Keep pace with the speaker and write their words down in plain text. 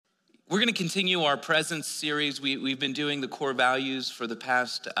We're going to continue our presence series. We've been doing the core values for the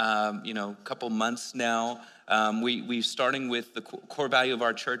past, couple months now. We're starting with the core value of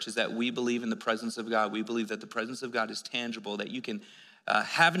our church is that we believe in the presence of God. We believe that the presence of God is tangible, that you can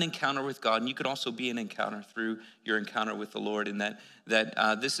have an encounter with God, and you could also be an encounter through your encounter with the Lord, and that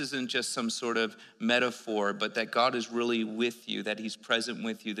this isn't just some sort of metaphor, but that God is really with you, that he's present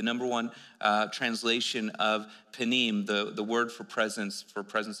with you. The number one translation of panim, the word for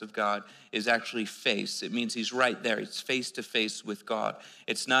presence of God, is actually face. It means he's right there. It's face to face with God.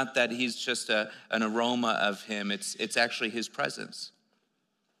 It's not that he's just an aroma of him. It's actually his presence.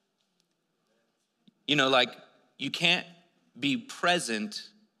 You can't be present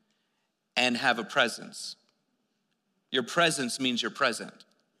and have a presence. Your presence means you're present.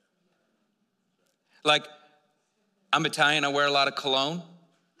 Like, I'm Italian, I wear a lot of cologne.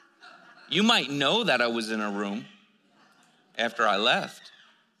 You might know that I was in a room after I left.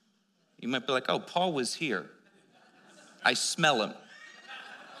 You might be like, oh, Paul was here. I smell him.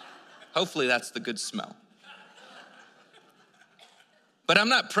 Hopefully that's the good smell. But I'm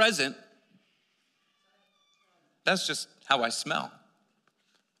not present. That's just how I smell.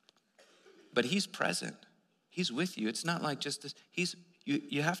 But he's present. He's with you. It's not like just this.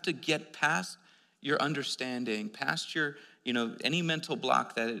 You have to get past your understanding, past your, any mental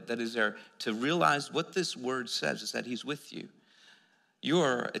block that is there, to realize what this word says is that he's with you.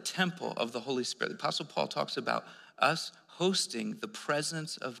 You're a temple of the Holy Spirit. The Apostle Paul talks about us hosting the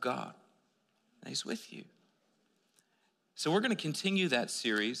presence of God. And he's with you. So we're going to continue that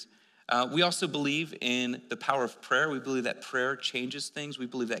series. We also believe in the power of prayer. We believe that prayer changes things. We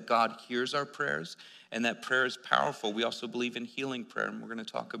believe that God hears our prayers and that prayer is powerful. We also believe in healing prayer, and we're going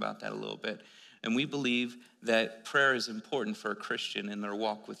to talk about that a little bit. And we believe that prayer is important for a Christian in their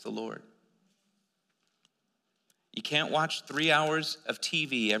walk with the Lord. You can't watch 3 hours of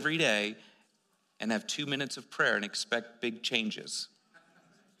TV every day and have 2 minutes of prayer and expect big changes.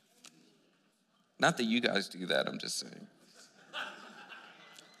 Not that you guys do that, I'm just saying.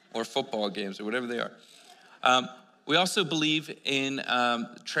 Or football games, or whatever they are. We also believe in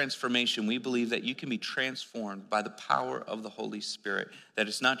transformation. We believe that you can be transformed by the power of the Holy Spirit. That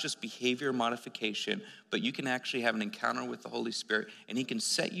it's not just behavior modification, but you can actually have an encounter with the Holy Spirit, and he can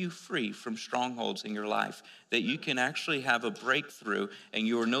set you free from strongholds in your life. That you can actually have a breakthrough, and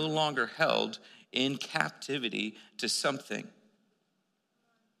you are no longer held in captivity to something.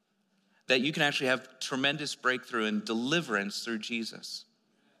 That you can actually have tremendous breakthrough and deliverance through Jesus.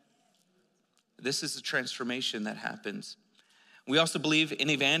 This is the transformation that happens. We also believe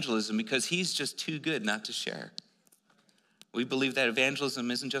in evangelism because he's just too good not to share. We believe that evangelism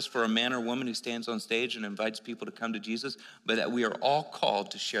isn't just for a man or woman who stands on stage and invites people to come to Jesus, but that we are all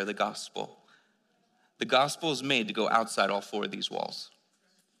called to share the gospel. The gospel is made to go outside all four of these walls.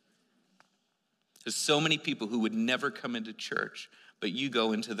 There's so many people who would never come into church, but you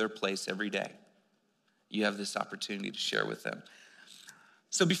go into their place every day. You have this opportunity to share with them.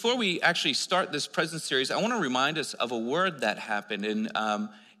 So before we actually start this presence series, I want to remind us of a word that happened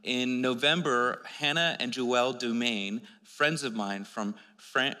in November. Hannah and Joelle Dumaine, friends of mine from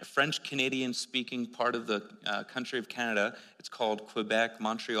French-Canadian speaking part of the country of Canada. It's called Quebec,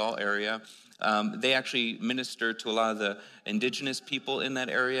 Montreal area. They actually minister to a lot of the indigenous people in that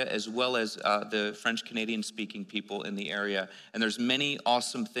area, as well as the French-Canadian speaking people in the area. And there's many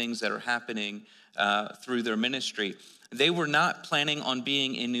awesome things that are happening through their ministry. They were not planning on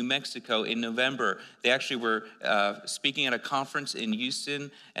being in New Mexico in November. They actually were speaking at a conference in Houston,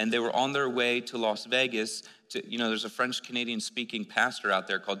 and they were on their way to Las Vegas. There's a French-Canadian speaking pastor out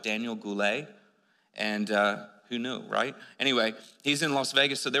there called Daniel Goulet, and who knew, right? Anyway, he's in Las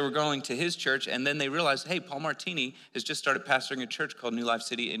Vegas, so they were going to his church, and then they realized, hey, Paul Martini has just started pastoring a church called New Life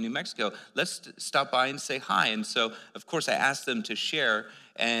City in New Mexico. Let's stop by and say hi. And so, of course, I asked them to share,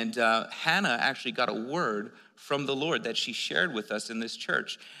 and Hannah actually got a word from the Lord that she shared with us in this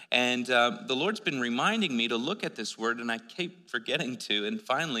church. And the Lord's been reminding me to look at this word, and I keep forgetting to. And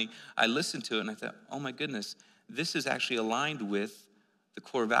finally, I listened to it, and I thought, oh my goodness, this is actually aligned with the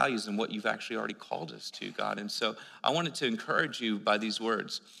core values and what you've actually already called us to, God. And so I wanted to encourage you by these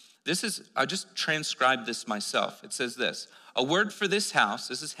words. I just transcribed this myself. It says this: a word for this house,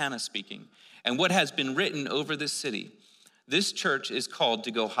 this is Hannah speaking, and what has been written over this city. This church is called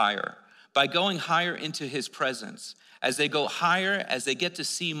to go higher. By going higher into his presence, as they go higher, as they get to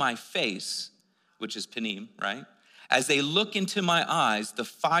see my face, which is panim, right? As they look into my eyes, the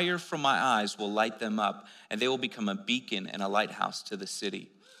fire from my eyes will light them up, and they will become a beacon and a lighthouse to the city.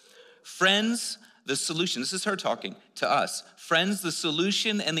 Friends, the solution, this is her talking to us. Friends, the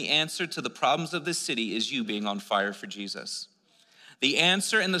solution and the answer to the problems of this city is you being on fire for Jesus. The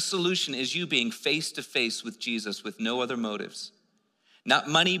answer and the solution is you being face to face with Jesus with no other motives. Not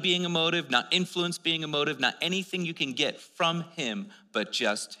money being a motive, not influence being a motive, not anything you can get from him, but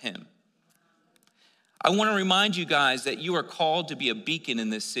just him. I want to remind you guys that you are called to be a beacon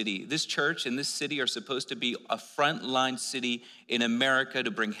in this city. This church and this city are supposed to be a frontline city in America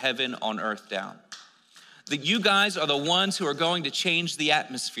to bring heaven on earth down. That you guys are the ones who are going to change the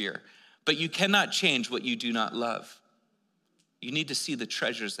atmosphere, but you cannot change what you do not love. You need to see the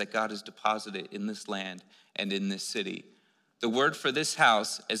treasures that God has deposited in this land and in this city. The word for this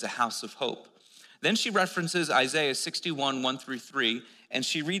house is a house of hope. Then she references Isaiah 61, 1-3, and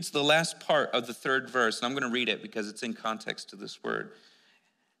she reads the last part of the third verse, and I'm going to read it because it's in context to this word.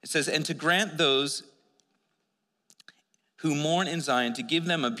 It says, and to grant those who mourn in Zion, to give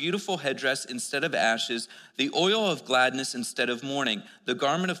them a beautiful headdress instead of ashes, the oil of gladness instead of mourning, the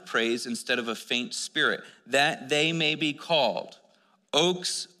garment of praise instead of a faint spirit, that they may be called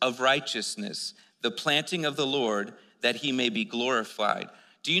oaks of righteousness, the planting of the Lord, that he may be glorified.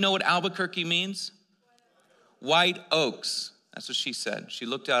 Do you know what Albuquerque means? White oaks. That's what she said. She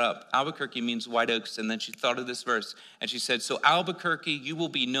looked it up. Albuquerque means white oaks, and then she thought of this verse, and she said, so Albuquerque, you will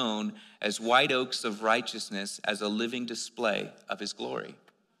be known as white oaks of righteousness, as a living display of his glory.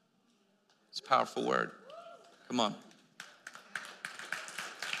 It's a powerful word. Come on.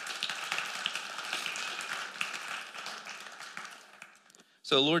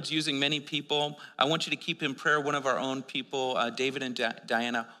 So the Lord's using many people. I want you to keep in prayer one of our own people, David and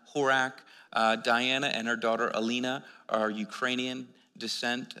Diana Horak. Diana and her daughter Alina are Ukrainian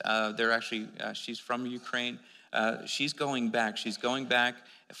descent. She's from Ukraine. She's going back. She's going back,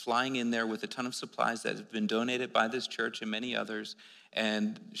 flying in there with a ton of supplies that have been donated by this church and many others.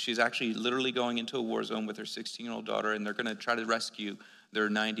 And she's actually literally going into a war zone with her 16-year-old daughter, and they're going to try to rescue their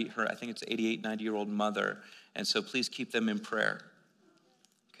 88, 90-year-old mother. And so please keep them in prayer.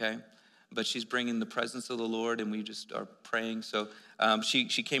 Okay? But she's bringing the presence of the Lord, and we just are praying. So she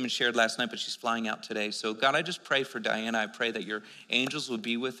came and shared last night, but she's flying out today. So God, I just pray for Diana. I pray that your angels would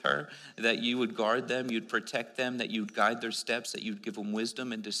be with her, that you would guard them, you'd protect them, that you'd guide their steps, that you'd give them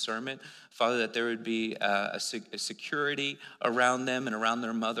wisdom and discernment. Father, that there would be a security around them and around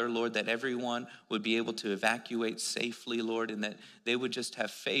their mother, Lord, that everyone would be able to evacuate safely, Lord, and that they would just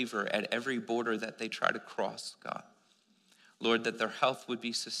have favor at every border that they try to cross, God. Lord, that their health would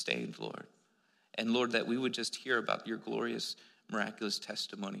be sustained, Lord. And Lord, that we would just hear about your glorious, miraculous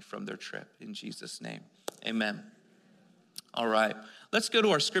testimony from their trip. In Jesus' name, amen. All right, let's go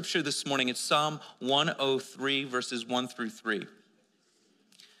to our scripture this morning. It's Psalm 103, verses 1-3.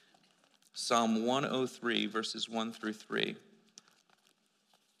 Psalm 103, verses 1-3.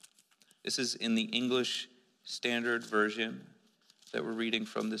 This is in the English Standard Version that we're reading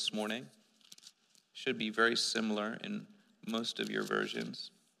from this morning. Should be very similar in most of your versions.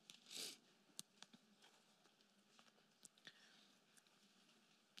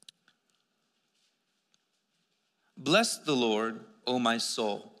 Bless the Lord, O my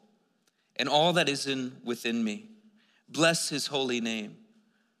soul, and all that is within me. Bless his holy name.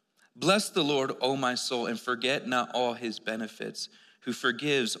 Bless the Lord, O my soul, and forget not all his benefits, who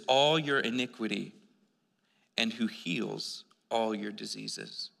forgives all your iniquity and who heals all your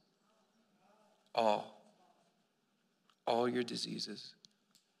diseases. All your diseases.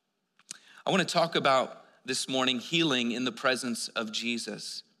 I want to talk about this morning healing in the presence of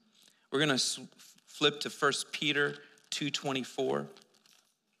Jesus. We're going to flip to 1 Peter 2:24.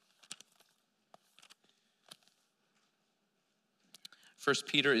 1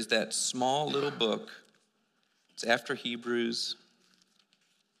 Peter is that small little book. It's after Hebrews,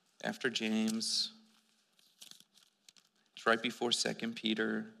 after James. It's right before 2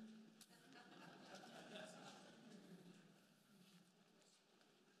 Peter.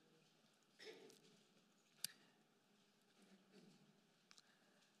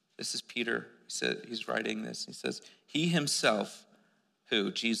 This is Peter. He's writing this. He says, he himself, who?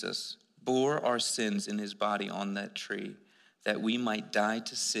 Jesus, bore our sins in his body on that tree, that we might die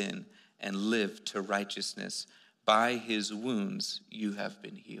to sin and live to righteousness. By his wounds you have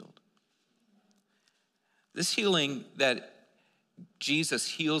been healed. This healing that Jesus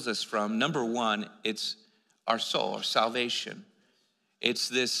heals us from, number one, it's our soul, our salvation. It's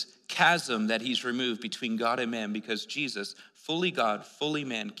this chasm that he's removed between God and man, because Jesus, fully God, fully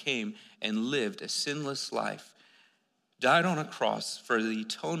man, came and lived a sinless life, died on a cross for the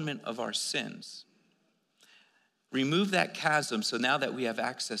atonement of our sins. Remove that chasm so now that we have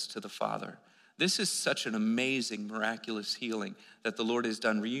access to the Father. This is such an amazing, miraculous healing that the Lord has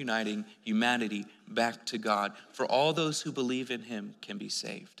done, reuniting humanity back to God. For all those who believe in him can be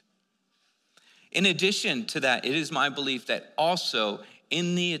saved. In addition to that, it is my belief that also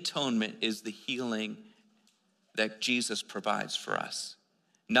in the atonement is the healing that Jesus provides for us.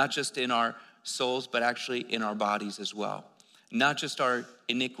 Not just in our souls, but actually in our bodies as well. Not just our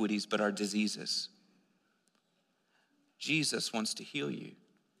iniquities, but our diseases. Jesus wants to heal you.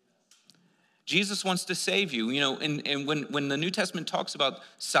 Jesus wants to save you. And when the New Testament talks about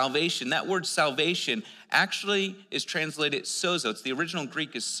salvation, that word salvation actually is translated sozo. It's the original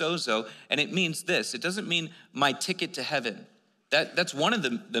Greek is sozo, and it means this. It doesn't mean my ticket to heaven. That's one of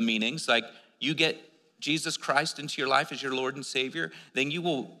the meanings. Like you get Jesus Christ into your life as your Lord and Savior, then you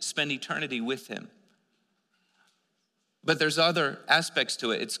will spend eternity with him. But there's other aspects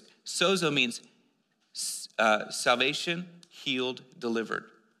to it. Sozo means salvation, healed, delivered.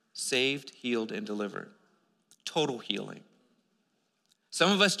 Saved, healed, and delivered. Total healing. Some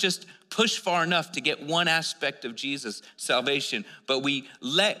of us just push far enough to get one aspect of Jesus' salvation, but we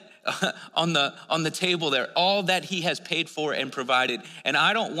let on the table there all that he has paid for and provided. And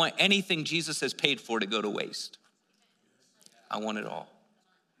I don't want anything Jesus has paid for to go to waste. I want it all.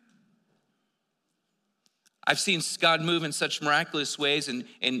 I've seen God move in such miraculous ways in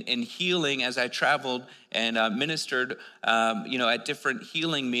healing as I traveled and ministered, at different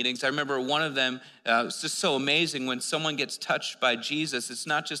healing meetings. I remember one of them, it's just so amazing when someone gets touched by Jesus. It's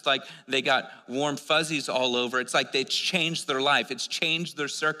not just like they got warm fuzzies all over. It's like they changed their life. It's changed their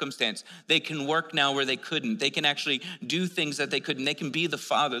circumstance. They can work now where they couldn't. They can actually do things that they couldn't. They can be the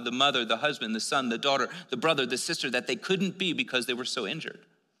father, the mother, the husband, the son, the daughter, the brother, the sister that they couldn't be because they were so injured.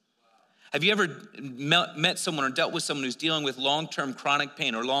 Have you ever met someone or dealt with someone who's dealing with long-term chronic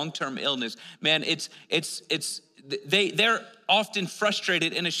pain or long-term illness? Man, they're often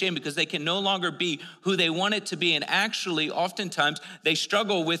frustrated and ashamed because they can no longer be who they want it to be. And actually, oftentimes, they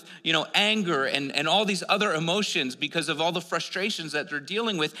struggle with, anger and all these other emotions because of all the frustrations that they're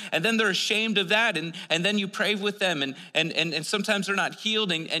dealing with. And then they're ashamed of that. And then you pray with them. And sometimes they're not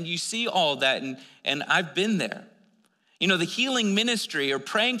healed. And you see all that. And I've been there. The healing ministry or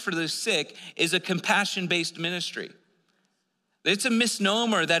praying for the sick is a compassion-based ministry. It's a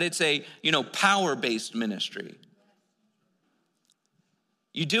misnomer that it's a, power-based ministry.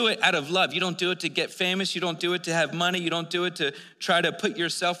 You do it out of love. You don't do it to get famous. You don't do it to have money. You don't do it to try to put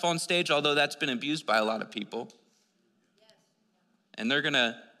yourself on stage, although that's been abused by a lot of people. And they're going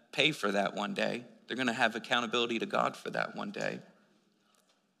to pay for that one day. They're going to have accountability to God for that one day.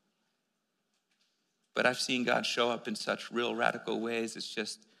 But I've seen God show up in such real radical ways. It's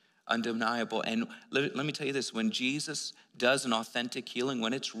just undeniable. And let me tell you this, when Jesus does an authentic healing,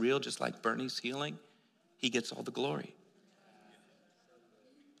 when it's real, just like Bernie's healing, he gets all the glory.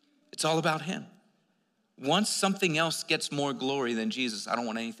 It's all about him. Once something else gets more glory than Jesus, I don't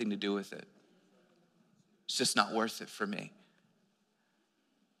want anything to do with it. It's just not worth it for me.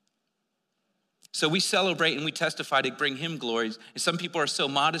 So we celebrate and we testify to bring him glory. And some people are so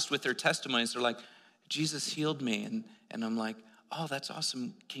modest with their testimonies. They're like, Jesus healed me. And I'm like, oh, that's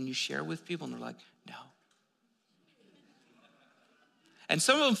awesome. Can you share with people? And they're like, no. And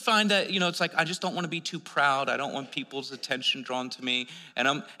some of them find that, it's like, I just don't want to be too proud. I don't want people's attention drawn to me.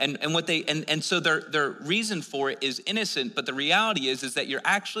 So their reason for it is innocent, but the reality is that you're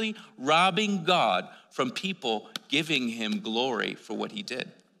actually robbing God from people giving him glory for what he did.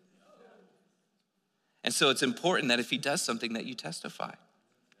 And so it's important that if he does something that you testify.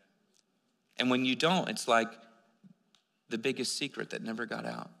 And when you don't, it's like the biggest secret that never got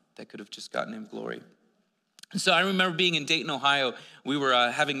out that could have just gotten him glory. And so I remember being in Dayton, Ohio. We were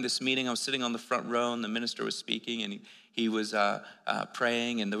having this meeting. I was sitting on the front row, and the minister was speaking, and he was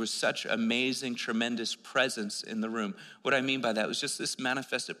praying, and there was such amazing, tremendous presence in the room. What I mean by that was just this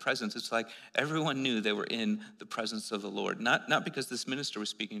manifested presence. It's like everyone knew they were in the presence of the Lord, not because this minister was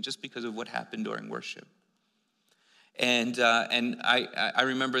speaking, just because of what happened during worship. And I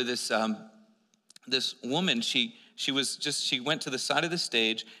remember this woman. She went to the side of the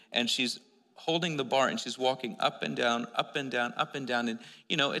stage, and she's holding the bar, and she's walking up and down, up and down, up and down. And,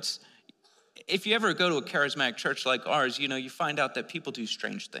 it's, if you ever go to a charismatic church like ours, you find out that people do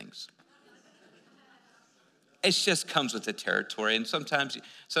strange things. It just comes with the territory. And sometimes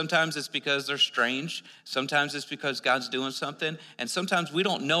it's because they're strange. Sometimes it's because God's doing something. And sometimes we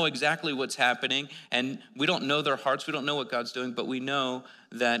don't know exactly what's happening, and we don't know their hearts. We don't know what God's doing, but we know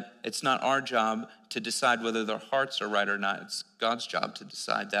that it's not our job to decide whether their hearts are right or not. It's God's job to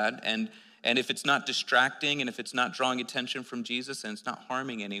decide that. And if it's not distracting, and if it's not drawing attention from Jesus, and it's not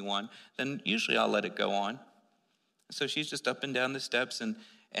harming anyone, then usually I'll let it go on. So she's just up and down the steps,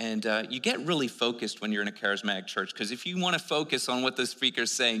 and you get really focused when you're in a charismatic church, because if you want to focus on what the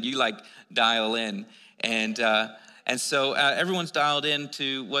speaker's saying, you dial in. And And so everyone's dialed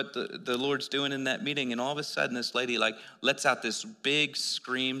into what the Lord's doing in that meeting. And all of a sudden, this lady like lets out this big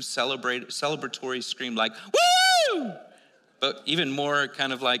scream, celebratory scream like, woo! But even more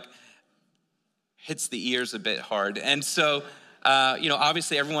kind of like hits the ears a bit hard. And so,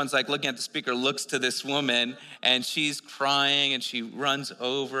 obviously everyone's like looking at the speaker, looks to this woman, and she's crying, and she runs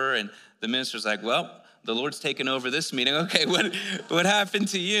over, and the minister's like, well, the Lord's taken over this meeting. Okay, what happened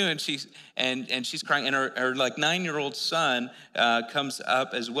to you? And she's crying, and her like 9-year-old son comes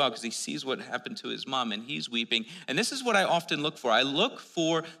up as well because he sees what happened to his mom, and he's weeping. And this is what I often look for. I look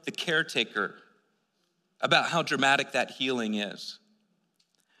for the caretaker about how dramatic that healing is.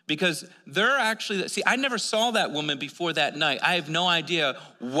 Because they're actually, I never saw that woman before that night. I have no idea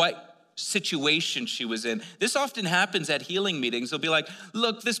what situation she was in. This often happens at healing meetings. They'll be like,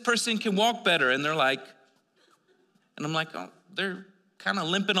 look, this person can walk better. And they're like, and I'm like, oh, they're kind of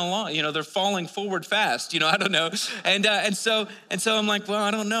limping along. They're falling forward fast. I don't know. And so I'm like, well,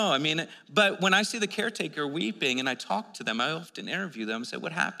 I don't know. I mean, but when I see the caretaker weeping and I talk to them, I often interview them and say,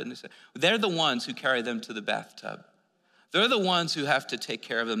 what happened? They say, they're the ones who carry them to the bathtub. They're the ones who have to take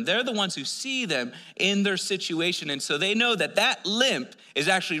care of them. They're the ones who see them in their situation. And so they know that limp is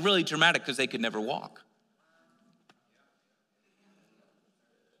actually really dramatic because they could never walk.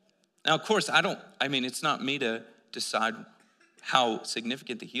 Now, of course, it's not me to decide how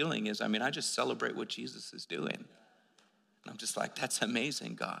significant the healing is. I just celebrate what Jesus is doing. And I'm just like, that's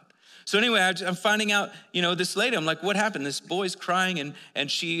amazing, God. So anyway, I'm finding out, this lady, I'm like, what happened? This boy's crying,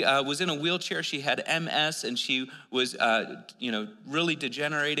 and she was in a wheelchair. She had MS, and she was, really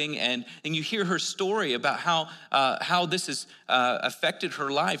degenerating. And you hear her story about how this has affected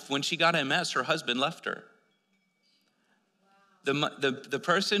her life. When she got MS, her husband left her. The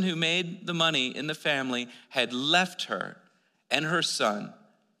person who made the money in the family had left her and her son.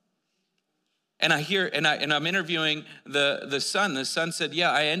 And I'm interviewing the son. The son said,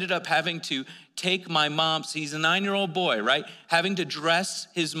 yeah, I ended up having to take my mom's, he's a 9-year-old boy, right? Having to dress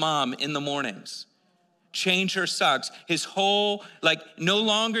his mom in the mornings, change her socks. His whole, no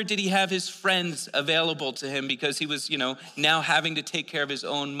longer did he have his friends available to him because he was, now having to take care of his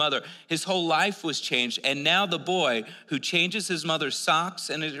own mother. His whole life was changed. And now the boy who changes his mother's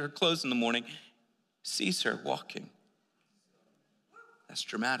socks and her clothes in the morning sees her walking. That's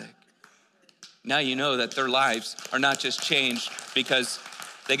dramatic. Now you know that their lives are not just changed because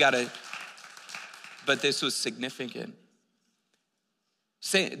but this was significant.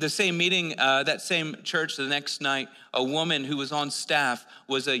 The same meeting, that same church, the next night, a woman who was on staff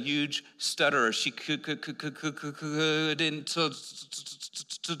was a huge stutterer. She couldn't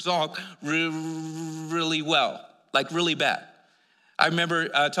talk really well, really bad. I remember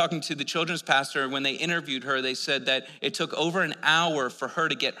talking to the children's pastor when they interviewed her. They said that it took over an hour for her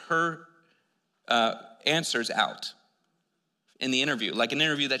to get her answers out in the interview, an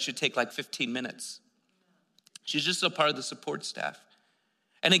interview that should take 15 minutes. She's just a part of the support staff.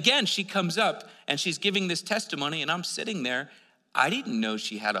 And again, she comes up and she's giving this testimony, and I'm sitting there. I didn't know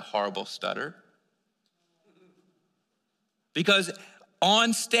she had a horrible stutter. Because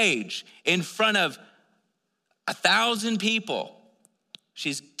on stage, in front of 1,000 people,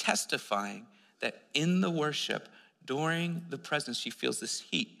 she's testifying that in the worship, during the presence, she feels this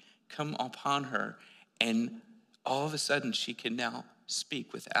heat come upon her, and all of a sudden she can now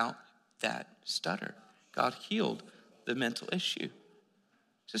speak without that stutter. God healed the mental issue.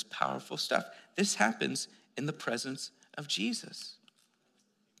 Just powerful stuff. This happens in the presence of Jesus.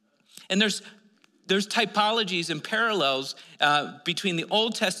 And there's typologies and parallels between the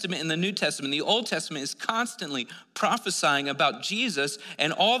Old Testament and the New Testament. The Old Testament is constantly prophesying about Jesus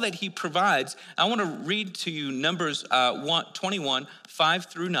and all that he provides. I want to read to you Numbers 21, 5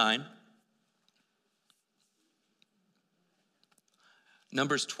 through 9.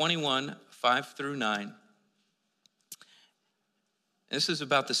 Numbers 21, 5 through 9. This is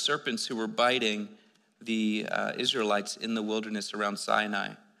about the serpents who were biting the Israelites in the wilderness around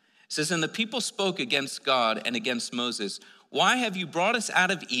Sinai. It says, and the people spoke against God and against Moses. Why have you brought us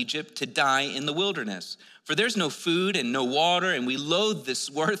out of Egypt to die in the wilderness? For there's no food and no water, and we loathe this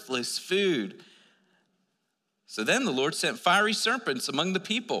worthless food. So then the Lord sent fiery serpents among the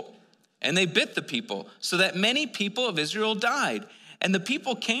people, and they bit the people, so that many people of Israel died. And the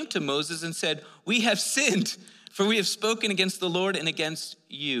people came to Moses and said, we have sinned, for we have spoken against the Lord and against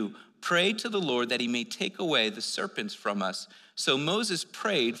you. Pray to the Lord that he may take away the serpents from us. So Moses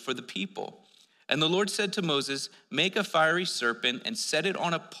prayed for the people. And the Lord said to Moses, make a fiery serpent and set it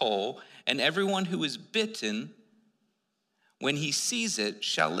on a pole, and everyone who is bitten, when he sees it,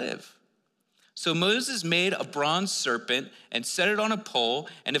 shall live. So Moses made a bronze serpent and set it on a pole,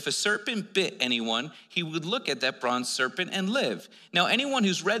 and if a serpent bit anyone, he would look at that bronze serpent and live. Now, anyone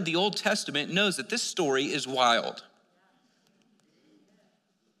who's read the Old Testament knows that this story is wild.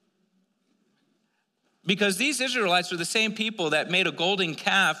 Because these Israelites were the same people that made a golden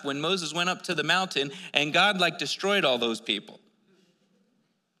calf when Moses went up to the mountain, and God destroyed all those people.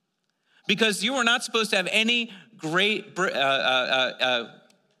 Because you were not supposed to have any graven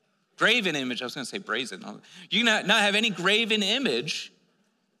image. I was going to say brazen. You not have any graven image.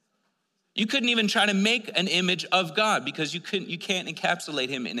 You couldn't even try to make an image of God because you can't encapsulate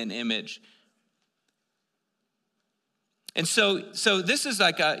him in an image. And so this is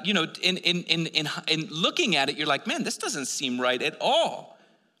in looking at it, you're like, man, this doesn't seem right at all.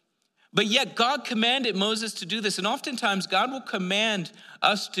 But yet God commanded Moses to do this. And oftentimes God will command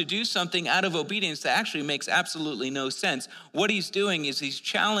us to do something out of obedience that actually makes absolutely no sense. What he's doing is he's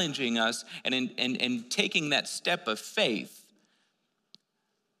challenging us and taking that step of faith,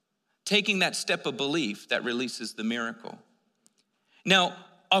 taking that step of belief that releases the miracle. Now,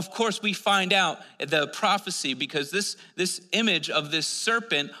 of course, we find out the prophecy because this image of this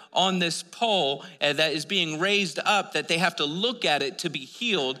serpent on this pole that is being raised up, that they have to look at it to be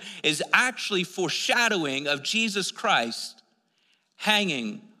healed, is actually foreshadowing of Jesus Christ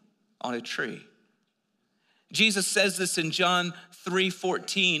hanging on a tree. Jesus says this in John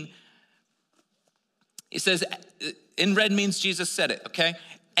 3:14. He says, in red means Jesus said it, okay?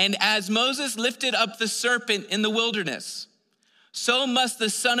 And as Moses lifted up the serpent in the wilderness, so must the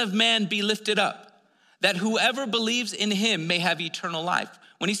Son of Man be lifted up, that whoever believes in him may have eternal life.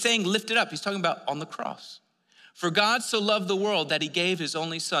 When he's saying lifted up, he's talking about on the cross. For God so loved the world that he gave his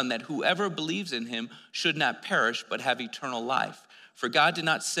only Son, that whoever believes in him should not perish, but have eternal life. For God did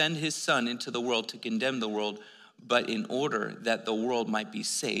not send his Son into the world to condemn the world, but in order that the world might be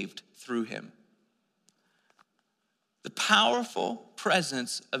saved through him. The powerful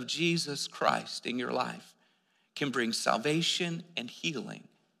presence of Jesus Christ in your life can bring salvation and healing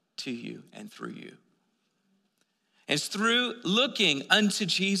to you and through you. And it's through looking unto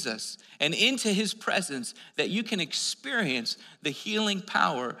Jesus and into his presence that you can experience the healing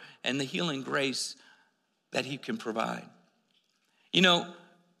power and the healing grace that he can provide. You know,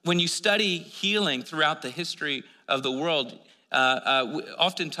 when you study healing throughout the history of the world,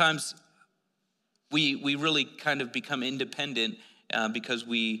 oftentimes we really kind of become independent because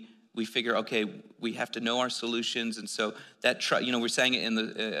we figure, okay, we have to know our solutions, and so that we're saying it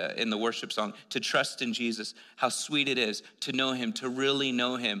in the worship song, to trust in Jesus. How sweet it is to know him, to really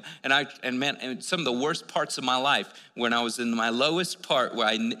know him. And some of the worst parts of my life, when I was in my lowest part, where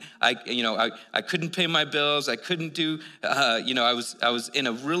I couldn't pay my bills, I couldn't do, I was in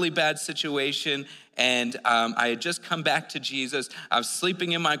a really bad situation, and I had just come back to Jesus. I was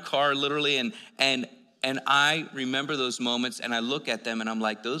sleeping in my car, literally, and I remember those moments, and I look at them, and I'm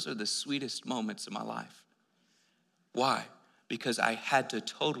like, those are the sweetest moments of my life. Why? Because I had to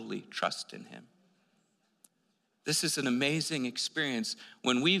totally trust in him. This is an amazing experience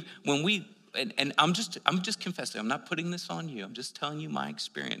when I'm just confessing, I'm not putting this on you, I'm just telling you my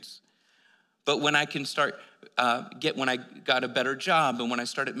experience. But when I can when I got a better job, and when I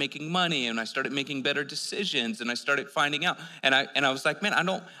started making money, and I started making better decisions, and I started finding out, and I was like, man,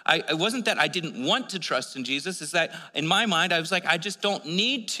 it wasn't that I didn't want to trust in Jesus, it's that in my mind, I was like, I just don't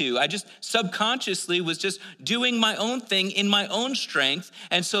need to. I just subconsciously was just doing my own thing in my own strength,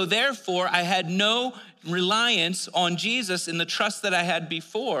 and so therefore, I had no reliance on Jesus in the trust that I had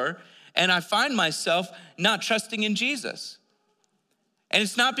before, and I find myself not trusting in Jesus. And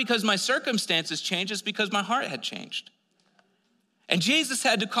it's not because my circumstances changed, it's because my heart had changed. And Jesus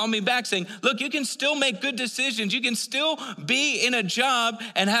had to call me back saying, look, you can still make good decisions. You can still be in a job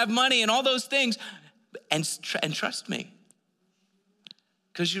and have money and all those things and trust me.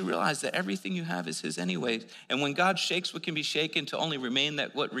 Because you realize that everything you have is his anyway. And when God shakes what can be shaken to only remain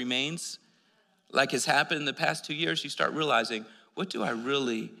that what remains, like has happened in the past 2 years, you start realizing, what do I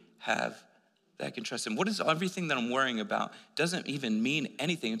really have that I can trust him? What is everything that I'm worrying about doesn't even mean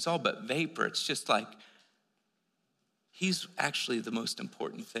anything. It's all but vapor. It's just like, he's actually the most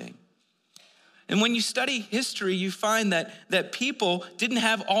important thing. And when you study history, you find that people didn't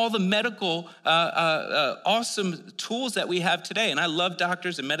have all the medical awesome tools that we have today. And I love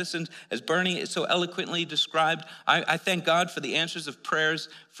doctors and medicine, as Bernie so eloquently described. I thank God for the answers of prayers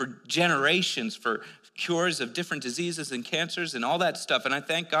for generations, for cures of different diseases and cancers and all that stuff. And I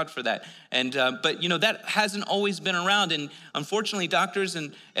thank God for that. And but that hasn't always been around. And unfortunately, doctors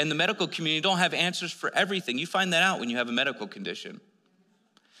and the medical community don't have answers for everything. You find that out when you have a medical condition.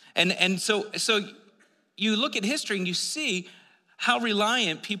 And so you look at history and you see how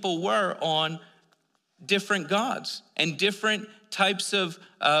reliant people were on different gods and different types of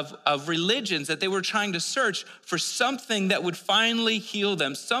religions, that they were trying to search for something that would finally heal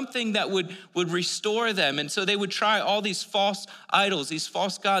them, something that would restore them. And so they would try all these false idols, these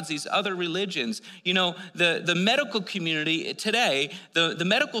false gods, these other religions. You know, the medical community today, the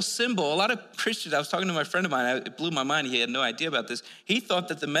medical symbol, a lot of Christians, I was talking to my friend of mine, it blew my mind, he had no idea about this. He thought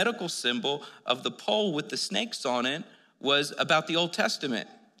that the medical symbol of the pole with the snakes on it was about the Old Testament,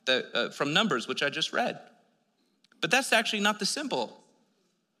 from Numbers, which I just read. But that's actually not the symbol.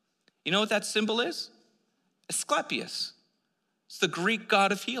 You know what that symbol is? Asclepius. It's the Greek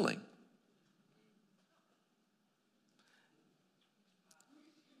god of healing.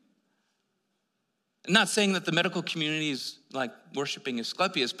 I'm not saying that the medical community is like worshiping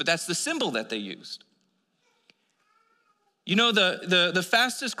Asclepius, but that's the symbol that they used. You know, the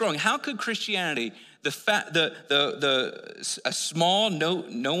fastest growing, how could Christianity, a small,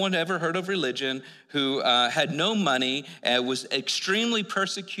 no one ever heard of religion, who had no money, was extremely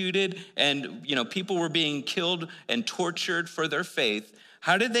persecuted, and people were being killed and tortured for their faith,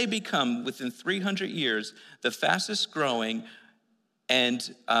 how did they become, within 300 years, the fastest growing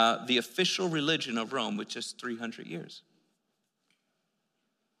and the official religion of Rome with just 300 years?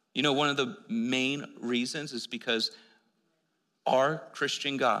 You know, one of the main reasons is because our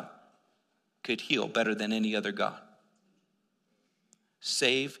Christian God could heal better than any other God.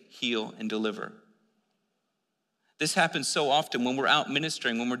 Save, heal, and deliver. This happens so often when we're out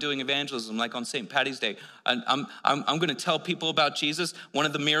ministering, when we're doing evangelism, like on St. Patty's Day. I'm going to tell people about Jesus. One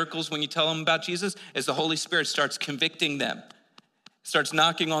of the miracles when you tell them about Jesus is the Holy Spirit starts convicting them, starts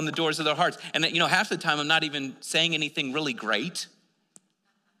knocking on the doors of their hearts. And half the time I'm not even saying anything really great.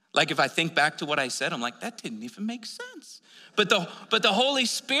 Like if I think back to what I said, I'm like, that didn't even make sense. But the Holy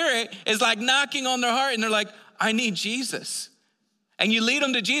Spirit is like knocking on their heart, and they're like, I need Jesus. And you lead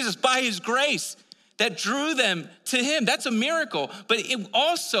them to Jesus by his grace that drew them to him. That's a miracle. But it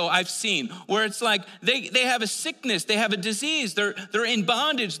also, I've seen where it's like they have a sickness, they have a disease, they're in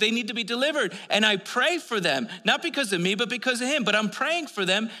bondage, they need to be delivered. And I pray for them, not because of me, but because of him. But I'm praying for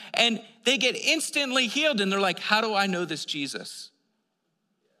them, and they get instantly healed. And they're like, how do I know this Jesus?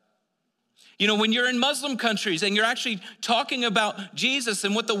 You know, when you're in Muslim countries and you're actually talking about Jesus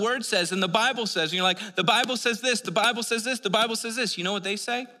and what the word says and the Bible says, and you're like, the Bible says this, the Bible says this, the Bible says this. You know what they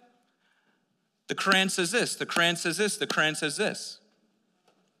say? The Quran says this, the Quran says this, the Quran says this.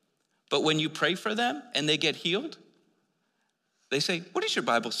 But when you pray for them and they get healed, they say, what does your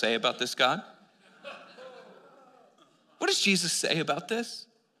Bible say about this God? What does Jesus say about this?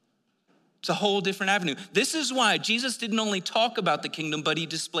 It's a whole different avenue. This is why Jesus didn't only talk about the kingdom, but he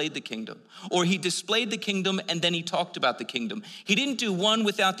displayed the kingdom. Or he displayed the kingdom and then he talked about the kingdom. He didn't do one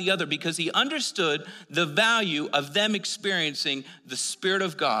without the other because he understood the value of them experiencing the Spirit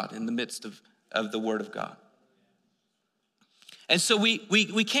of God in the midst of the Word of God. And so we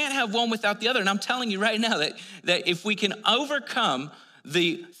can't have one without the other. And I'm telling you right now that if we can overcome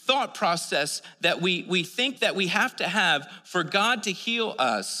the thought process that we think that we have to have for God to heal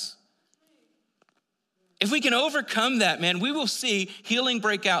us, if we can overcome that, man, we will see healing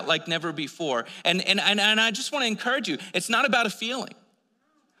break out like never before. And I just want to encourage you, it's not about a feeling.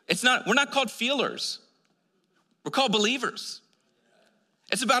 We're not called feelers. We're called believers.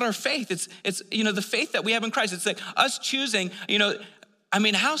 It's about our faith. It's the faith that we have in Christ. It's like us choosing,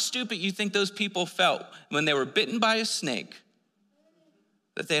 how stupid you think those people felt when they were bitten by a snake,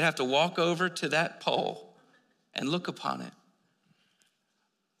 that they'd have to walk over to that pole and look upon it.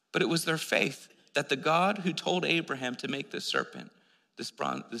 But it was their faith that the God who told Abraham to make this serpent, this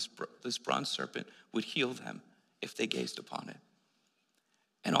bronze serpent, would heal them if they gazed upon it.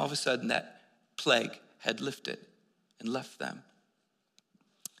 And all of a sudden that plague had lifted and left them.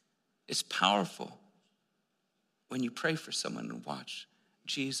 It's powerful when you pray for someone and watch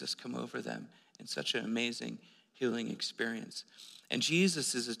Jesus come over them in such an amazing healing experience. And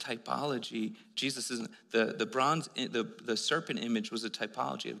Jesus is a typology. Jesus isn't the serpent image was a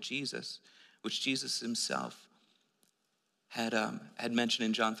typology of Jesus, which Jesus himself had mentioned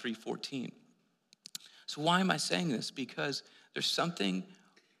in John 3:14. So why am I saying this? Because there's something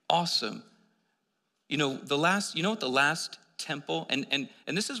awesome. What the last temple, and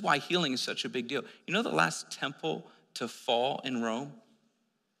this is why healing is such a big deal. You know the last temple to fall in Rome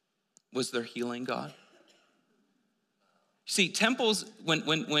was their healing God? See, temples,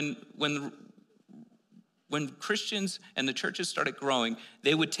 when Christians and the churches started growing,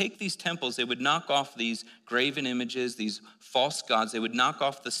 they would take these temples, they would knock off these graven images, these false gods, they would knock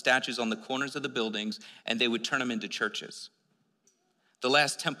off the statues on the corners of the buildings, and they would turn them into churches. The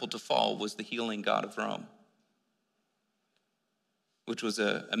last temple to fall was the healing God of Rome, which was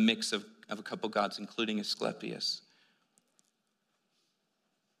a mix of of a couple gods, including Asclepius.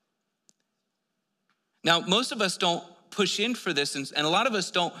 Now, most of us don't push in for this, and a lot of us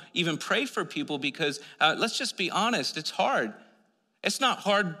don't even pray for people because, let's just be honest, it's hard. It's not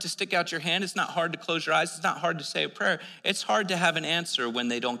hard to stick out your hand. It's not hard to close your eyes. It's not hard to say a prayer. It's hard to have an answer when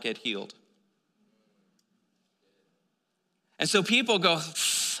they don't get healed. And so people go,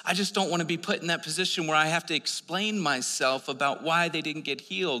 I just don't want to be put in that position where I have to explain myself about why they didn't get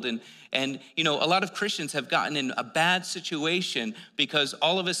healed. And you know, a lot of Christians have gotten in a bad situation because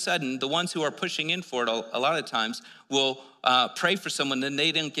all of a sudden, the ones who are pushing in for it a lot of times will pray for someone and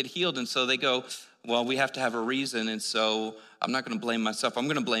they didn't get healed. And so they go, well, we have to have a reason. And so I'm not going to blame myself. I'm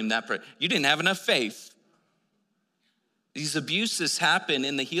going to blame that person. You didn't have enough faith. These abuses happen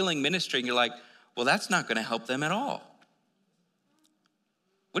in the healing ministry. And you're like, well, that's not going to help them at all.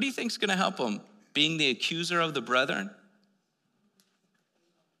 What do you think is going to help them? Being the accuser of the brethren?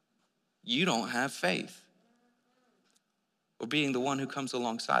 You don't have faith. Or being the one who comes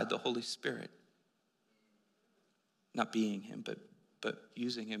alongside the Holy Spirit. Not being him, but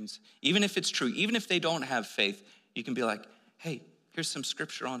using him. Even if it's true, even if they don't have faith, you can be like, hey, here's some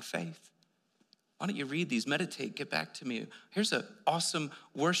scripture on faith. Why don't you read these, meditate, get back to me. Here's an awesome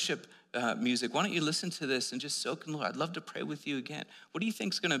worship music. Why don't you listen to this and just soak in the Lord? I'd love to pray with you again. What do you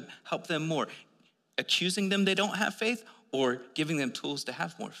think is going to help them more? Accusing them they don't have faith or giving them tools to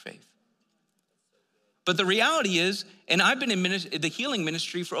have more faith? But the reality is, and I've been in the healing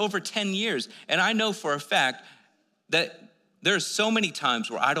ministry for over 10 years, and I know for a fact that there's so many times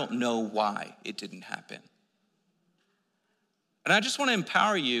where I don't know why it didn't happen. And I just want to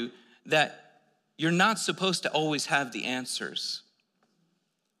empower you that you're not supposed to always have the answers.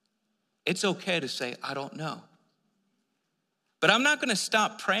 It's okay to say, I don't know. But I'm not going to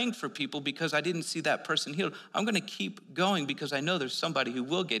stop praying for people because I didn't see that person healed. I'm going to keep going because I know there's somebody who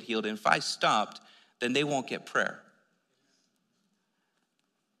will get healed. And if I stopped, then they won't get prayer.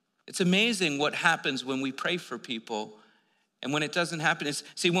 It's amazing what happens when we pray for people and when it doesn't happen.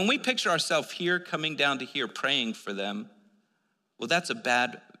 See, when we picture ourselves here, coming down to here, praying for them, well, that's a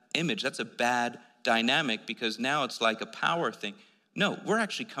bad image. That's a bad dynamic because now it's like a power thing. No, we're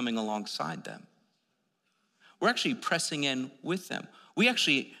actually coming alongside them. We're actually pressing in with them. We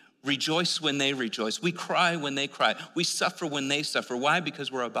actually rejoice when they rejoice. We cry when they cry. We suffer when they suffer. Why?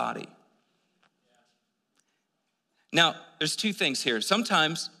 Because we're a body. Now, there's two things here.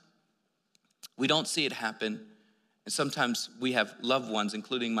 Sometimes we don't see it happen, and sometimes we have loved ones,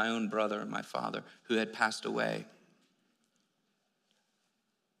 including my own brother and my father, who had passed away.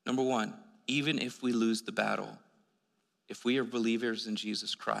 Number one, even if we lose the battle, if we are believers in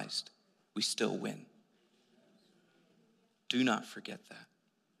Jesus Christ, we still win. Do not forget that.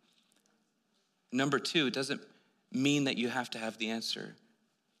 Number two, it doesn't mean that you have to have the answer.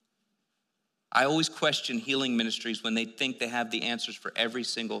 I always question healing ministries when they think they have the answers for every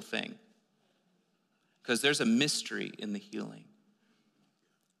single thing. Because there's a mystery in the healing.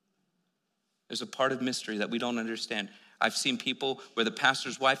 There's a part of mystery that we don't understand. I've seen people where the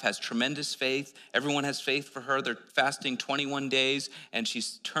pastor's wife has tremendous faith. Everyone has faith for her. They're fasting 21 days and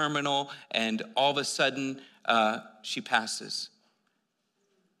she's terminal and all of a sudden she passes.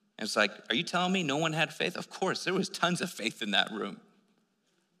 And it's like, are you telling me no one had faith? Of course, there was tons of faith in that room.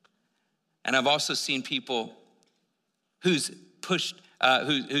 And I've also seen people who's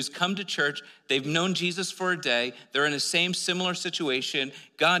come to church. They've known Jesus for a day. They're in the same similar situation.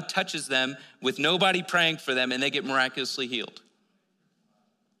 God touches them with nobody praying for them, and they get miraculously healed.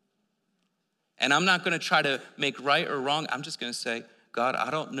 And I'm not going to try to make right or wrong. I'm just going to say, God, I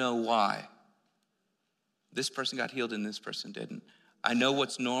don't know why this person got healed and this person didn't. I know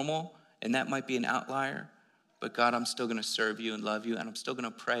what's normal, and that might be an outlier. But God, I'm still going to serve you and love you, and I'm still going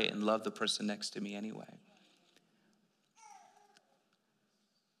to pray and love the person next to me anyway.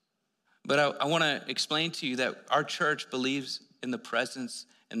 But I want to explain to you that our church believes in the presence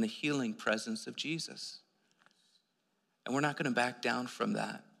and the healing presence of Jesus. And we're not going to back down from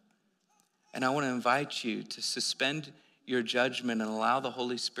that. And I want to invite you to suspend your judgment and allow the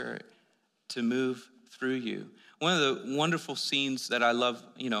Holy Spirit to move through you. One of the wonderful scenes that I love,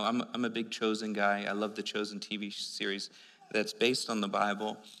 I'm a big Chosen guy. I love the Chosen TV series that's based on the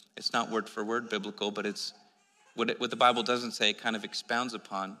Bible. It's not word for word biblical, but it's what the Bible doesn't say, it kind of expounds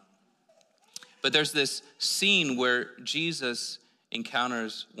upon. But there's this scene where Jesus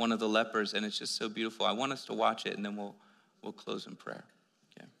encounters one of the lepers, and it's just so beautiful. I want us to watch it, and then we'll close in prayer.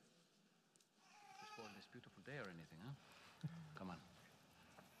 Okay. Spoil this beautiful day or anything, huh? Come on.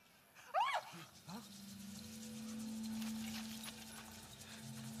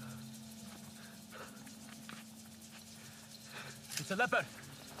 It's a leper.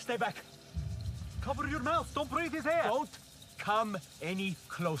 Stay back. Cover your mouth. Don't breathe his air. Don't come any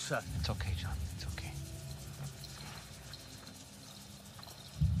closer. It's okay, John. It's okay.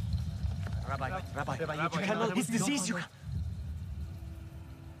 Rabbi, you cannot. His disease, you can...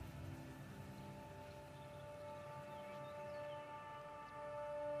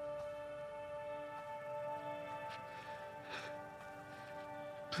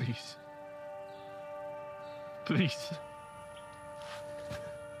 Please. Please.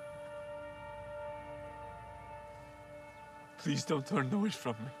 Please don't turn away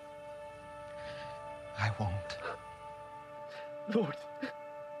from me. I won't. Lord,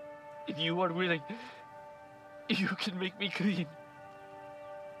 if you are willing, you can make me clean.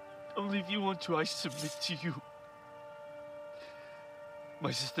 Only if you want to, I submit to you.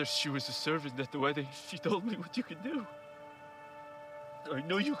 My sister, she was a servant at the wedding. She told me what you can do. I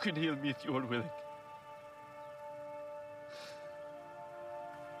know you can heal me if you are willing.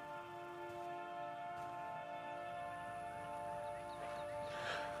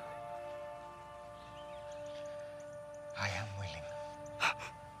 I am willing.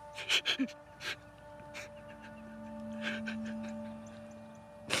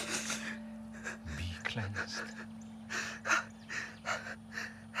 Be cleansed.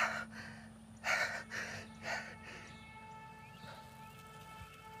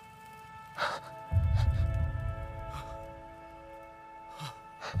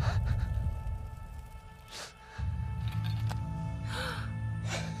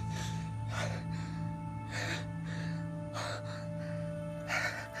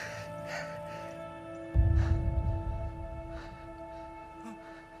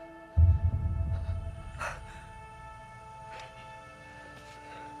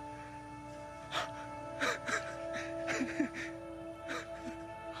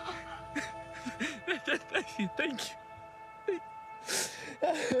 Thank you.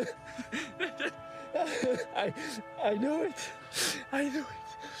 I knew it. I knew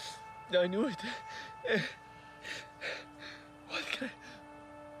it. I knew it.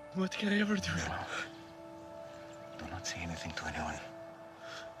 What can I ever do? Do not say anything to anyone.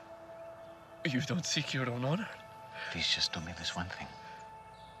 You don't seek your own honor. Please just do me this one thing.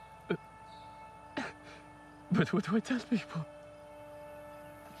 But what do I tell people?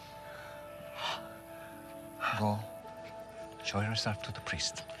 Go. Show yourself to the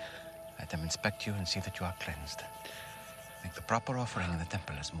priest. Let them inspect you and see that you are cleansed. Make the proper offering in the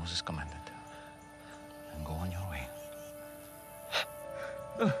temple as Moses commanded. And go on your way.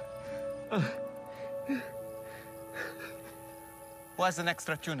 Who has an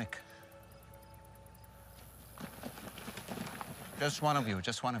extra tunic? Just one of you,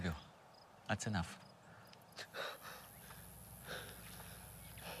 just one of you. That's enough.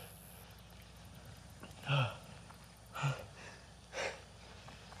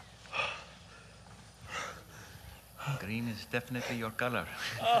 Green is definitely your color.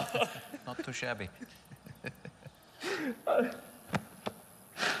 Not too shabby.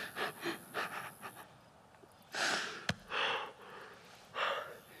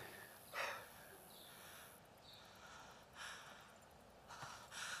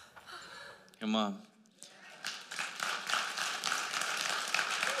 Come on.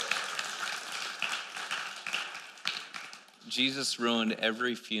 Jesus ruined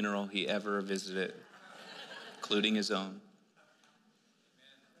every funeral he ever visited, including his own.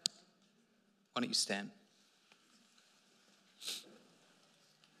 Why don't you stand?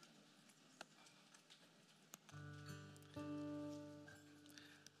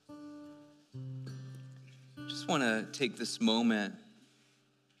 Just want to take this moment,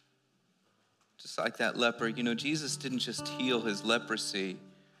 just like that leper. You know, Jesus didn't just heal his leprosy.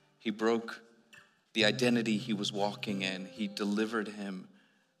 He broke the identity he was walking in. He delivered him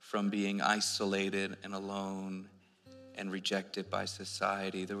from being isolated and alone and rejected by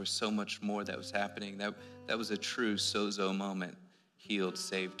society. There was so much more that was happening. That was a true sozo moment. Healed,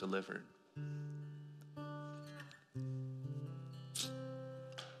 saved, delivered.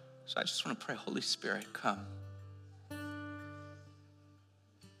 So I just want to pray, Holy Spirit, come.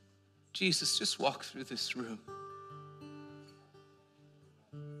 Jesus, just walk through this room.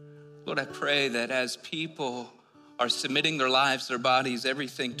 Lord, I pray that as people are submitting their lives, their bodies,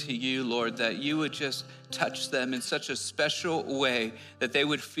 everything to you, Lord, that you would just touch them in such a special way that they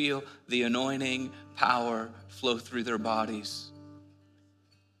would feel the anointing power flow through their bodies.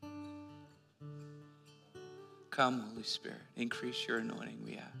 Come, Holy Spirit, increase your anointing,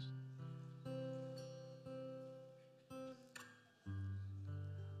 we ask.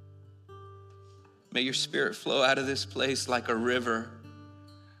 May your Spirit flow out of this place like a river,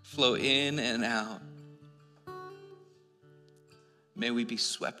 flow in and out. May we be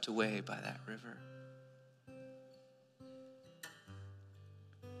swept away by that river.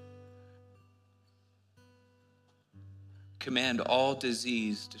 Command all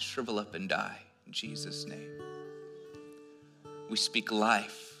disease to shrivel up and die in Jesus' name. We speak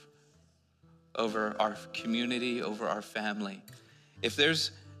life over our community, over our family. If there's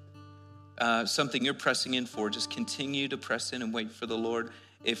something you're pressing in for, just continue to press in and wait for the Lord.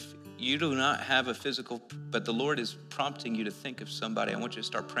 If you do not have a physical, but the Lord is prompting you to think of somebody, I want you to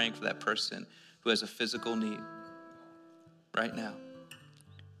start praying for that person who has a physical need right now.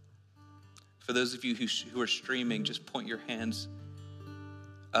 For those of you who are streaming, just point your hands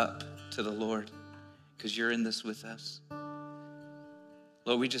up to the Lord because you're in this with us.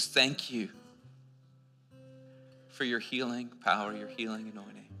 Lord, we just thank you for your healing power, your healing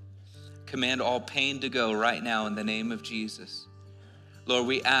anointing. Command all pain to go right now in the name of Jesus. Lord,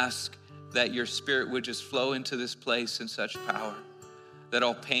 we ask that your spirit would just flow into this place in such power, that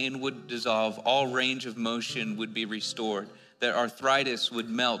all pain would dissolve, all range of motion would be restored, that arthritis would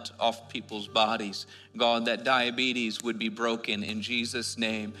melt off people's bodies. God, that diabetes would be broken in Jesus'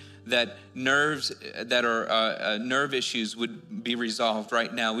 name, that nerves that are nerve issues would be resolved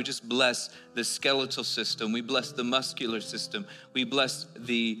right now. We just bless the skeletal system. We bless the muscular system. We bless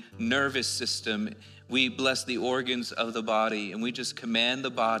the nervous system. We bless the organs of the body, and we just command the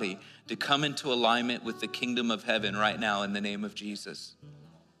body to come into alignment with the kingdom of heaven right now in the name of Jesus.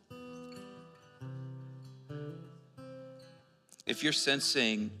 If you're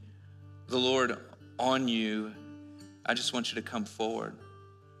sensing the Lord on you, I just want you to come forward.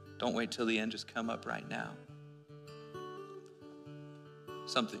 Don't wait till the end, just come up right now.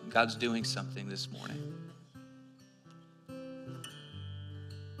 God's doing something this morning.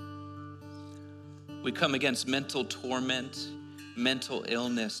 We come against mental torment, mental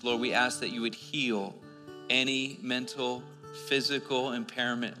illness. Lord, we ask that you would heal any mental, physical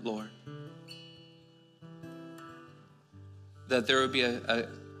impairment, Lord. That there would be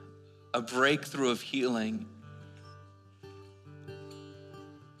a breakthrough of healing.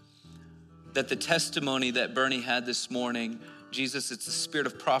 That the testimony that Bernie had this morning, Jesus, it's the spirit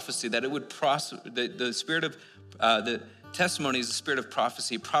of prophecy, that it would the spirit of, the testimony is the spirit of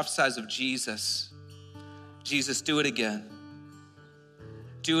prophecy. It prophesies of Jesus. Jesus, do it again.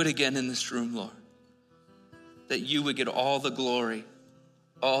 Do it again in this room, Lord. That you would get all the glory,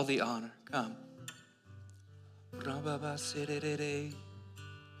 all the honor. Come.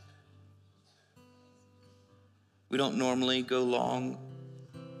 We don't normally go long,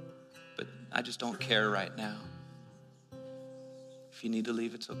 but I just don't care right now. If you need to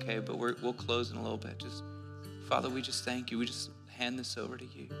leave, it's okay, but we'll close in a little bit. Just, Father, we just thank you. We just hand this over to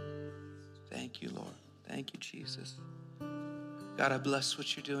you. Thank you, Lord. Thank you, Jesus. God, I bless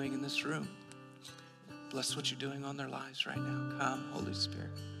what you're doing in this room. Bless what you're doing on their lives right now. Come, Holy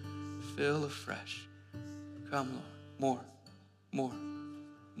Spirit. Fill afresh. Come, Lord. More, more,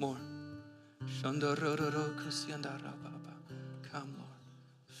 more. Come, Lord.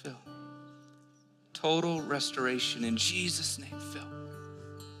 Fill. Total restoration in Jesus' name. Fill.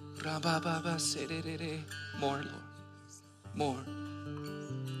 More, Lord. More.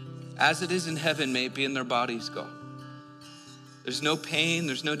 As it is in heaven, may it be in their bodies, God. There's no pain,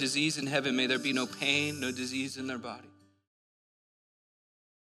 there's no disease in heaven. May there be no pain, no disease in their body.